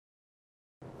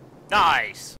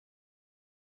Nice.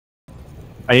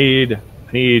 I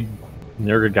need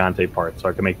Nergigante parts so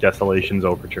I can make Desolation's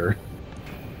Overture.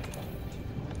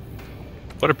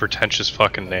 What a pretentious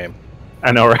fucking name.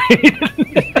 I know,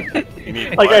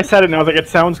 right? Like I said it, and I was like, it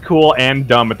sounds cool and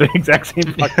dumb at the exact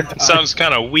same fucking time. Sounds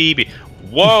kind of weeby.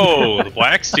 Whoa, the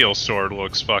black steel sword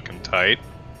looks fucking tight.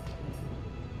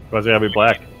 Why's it gotta be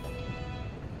black?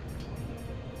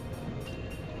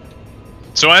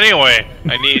 So anyway,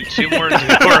 I need 2 more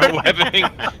Deora webbing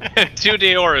and 2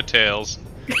 Deora tails.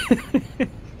 I'm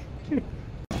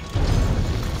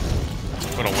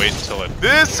gonna wait until it.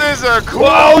 This is a cool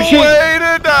way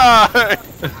to die!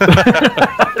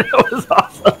 That was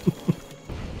awesome.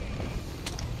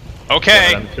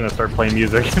 Okay. I'm just gonna start playing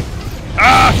music.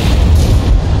 Ah!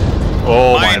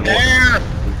 Oh my lord.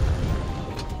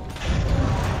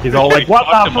 He's all like, what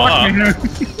the fuck?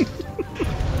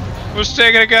 Who's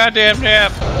taking a goddamn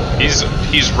nap?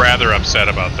 He's rather upset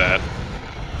about that.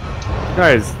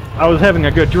 Guys, I was having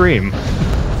a good dream.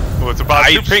 Well, it's about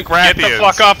 2 pink Rathians. Get the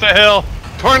fuck off the hill!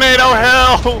 Tornado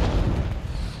hell!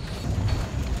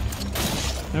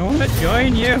 I want to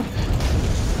join you.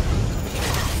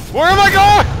 Where am I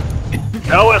going?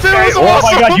 No escape! Awesome. Oh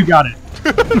my god, you got it!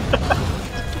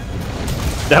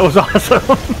 That was awesome!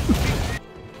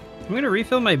 I'm gonna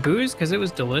refill my booze because it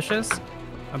was delicious.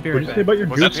 I'll be right What did you back. say about your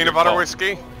Was goose? that peanut butter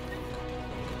whiskey?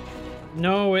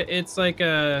 No, it's like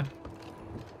a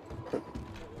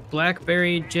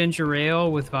blackberry ginger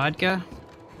ale with vodka.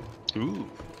 Ooh.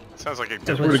 Sounds like a I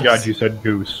good swear to God, you said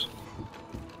goose.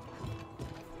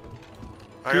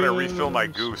 I gotta refill my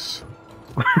goose.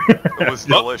 It was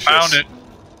delicious. Found it.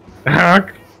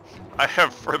 I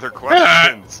have further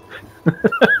questions.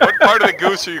 What part of the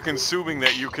goose are you consuming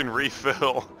that you can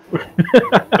refill?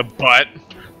 The butt.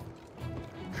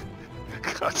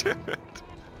 God damn it.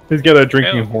 He's got a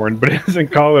drinking horn, but he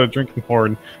doesn't call it a drinking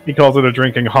horn. He calls it a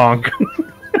drinking honk.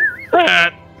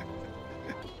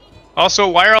 Also,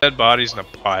 why are all dead bodies in a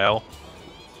pile?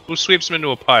 Who sweeps them into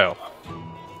a pile?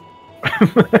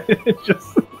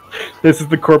 This is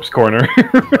the corpse corner.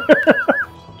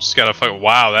 Just got a fucking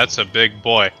wow, that's a big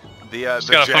boy.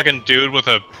 Just got a fucking dude with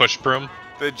a push broom.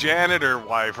 The janitor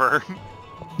wyvern.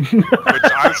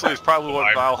 Which honestly is probably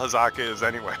what Val Hazaka is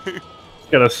anyway.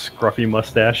 Got a scruffy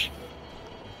mustache.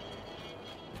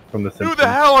 From the Simpsons. Who the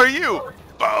hell are you?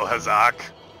 Val Hazak.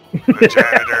 The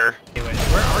janitor.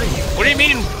 Where are you? What do you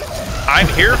mean? I'm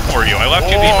here for you. I left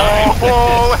you behind.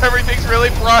 Oh, everything's really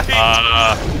bright.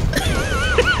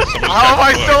 How am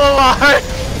I still alive?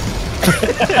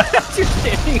 You're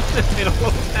standing in the middle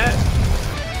of that.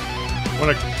 I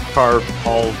want to carve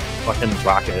Paul's fucking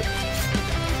rocket.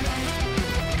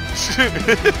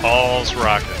 Paul's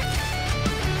rocket.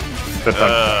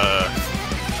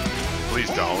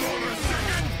 Please don't.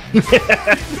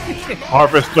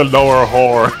 Harvest the lower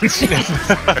horns.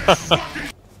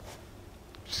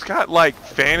 She's got like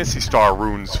Phantasy Star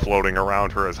runes floating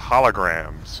around her as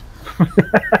holograms.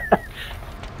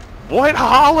 What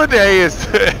holiday is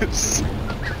this?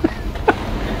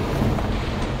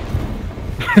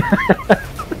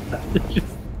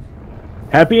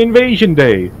 Happy Invasion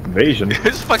Day! Invasion.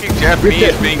 This fucking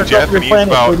Japanese being Japanese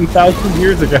about 30,000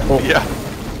 years ago. Yeah.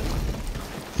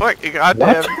 Fuck,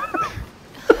 goddamn.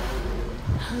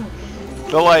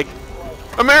 They're like,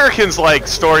 Americans like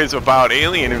stories about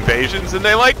alien invasions and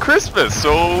they like Christmas,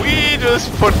 so we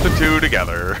just put the two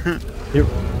together. It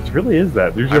really is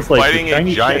that. There's just like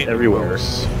shiny shit everywhere.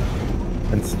 Moose.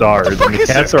 And stars. What the fuck and the is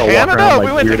cats this, are walking Canada? around like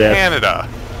We went to weird Canada.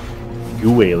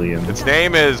 Goo aliens. Its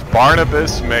name is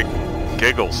Barnabas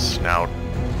McGigglesnout.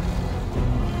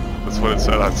 That's what it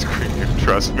said on screen,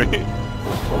 trust me.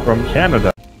 From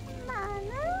Canada.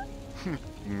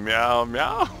 Meow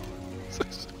meow. This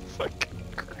is fucking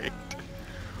great.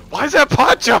 Why is that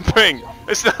pot jumping?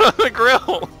 It's not on the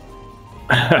grill.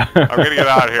 I'm gonna get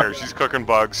out of here. She's cooking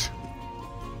bugs.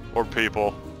 Or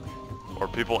people. Or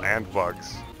people and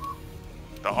bugs.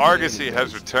 The Argosy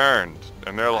has returned.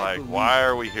 And they're like, why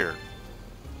are we here?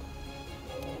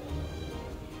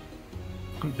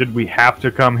 Did we have to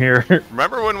come here?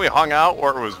 Remember when we hung out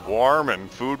where it was warm and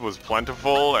food was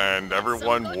plentiful and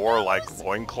everyone wore like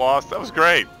loincloths? That was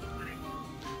great.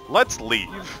 Let's leave.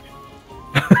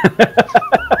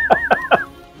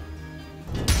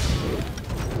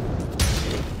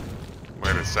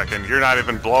 Wait a second, you're not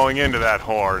even blowing into that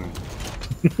horn.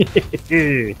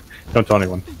 Don't tell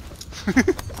anyone.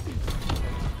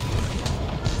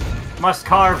 Must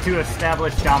carve to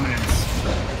establish dominance.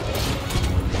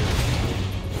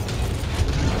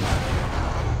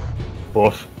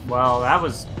 Woof. Well, that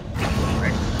was...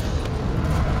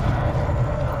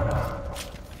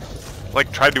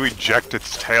 like tried to eject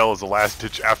its tail as a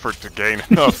last-ditch effort to gain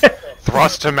enough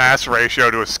thrust-to-mass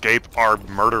ratio to escape our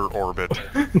murder orbit.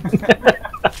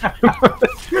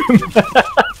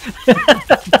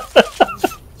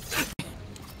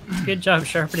 Good job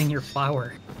sharpening your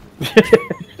flower.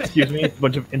 Excuse me, it's a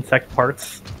bunch of insect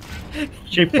parts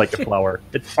shaped like a flower.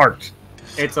 It's art.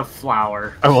 It's a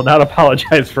flower. I will not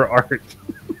apologize for art.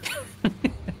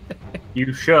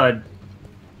 You should.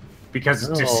 Because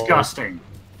it's No. disgusting.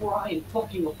 Brian,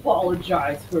 fucking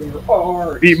apologize for your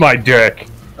art. Eat my dick.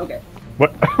 Okay.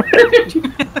 What?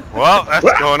 Well,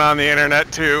 that's going on the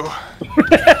internet too. Is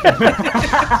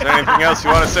there anything else you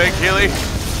want to say, Keely?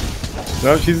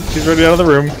 No, she's ready out of the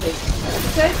room.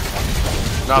 Okay.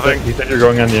 Nothing. He said you're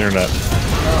going on the internet.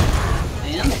 Oh, I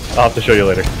am? I'll have to show you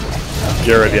later.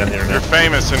 You're already on the You're internet.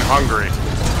 famous and hungry.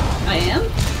 I am?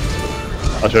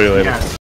 I'll show you later. Yes.